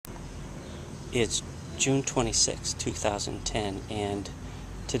It's June 26, 2010, and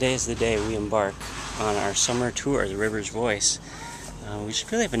today is the day we embark on our summer tour, the River's Voice. We should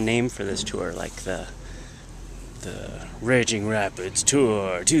really have a name for this tour, like the Raging Rapids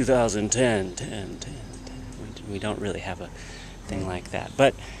Tour 2010. We don't really have a thing like that,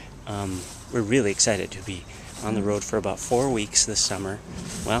 but we're really excited to be on the road for about 4 weeks this summer.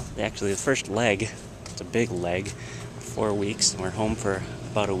 Well, actually the first leg, it's a big leg, 4 weeks, and we're home for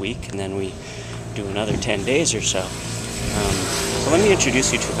about a week, and then we do another 10 days or so. So let me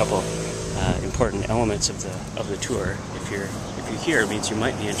introduce you to a couple important elements of the tour. If you're here, it means you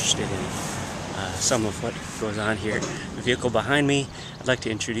might be interested in some of what goes on here. The vehicle behind me, I'd like to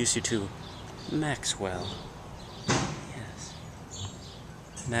introduce you to Maxwell. Yes,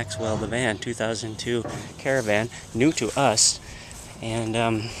 Maxwell the van, 2002 Caravan, new to us, and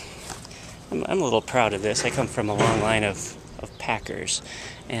I'm a little proud of this. I come from a long line of Packers,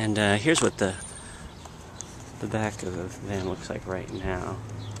 and here's what the back of the van looks like right now.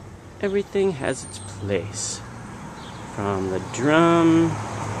 Everything has its place, from the drum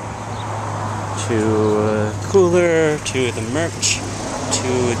to cooler to the merch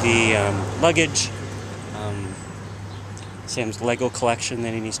to the luggage, Sam's Lego collection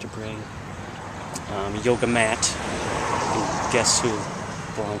that he needs to bring, yoga mat, guess who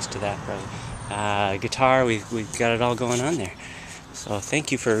belongs to that probably, guitar. We've got it all going on there. So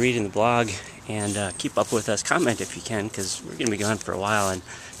thank you for reading the blog, and keep up with us. Comment if you can, because we're going to be gone for a while, and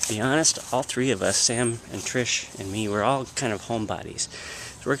to be honest, all three of us, Sam and Trish and me, we're all kind of homebodies.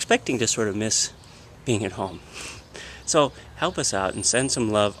 So we're expecting to sort of miss being at home. So help us out and send some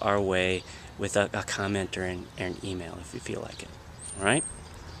love our way with a comment or an email if you feel like it. All right?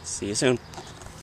 See you soon.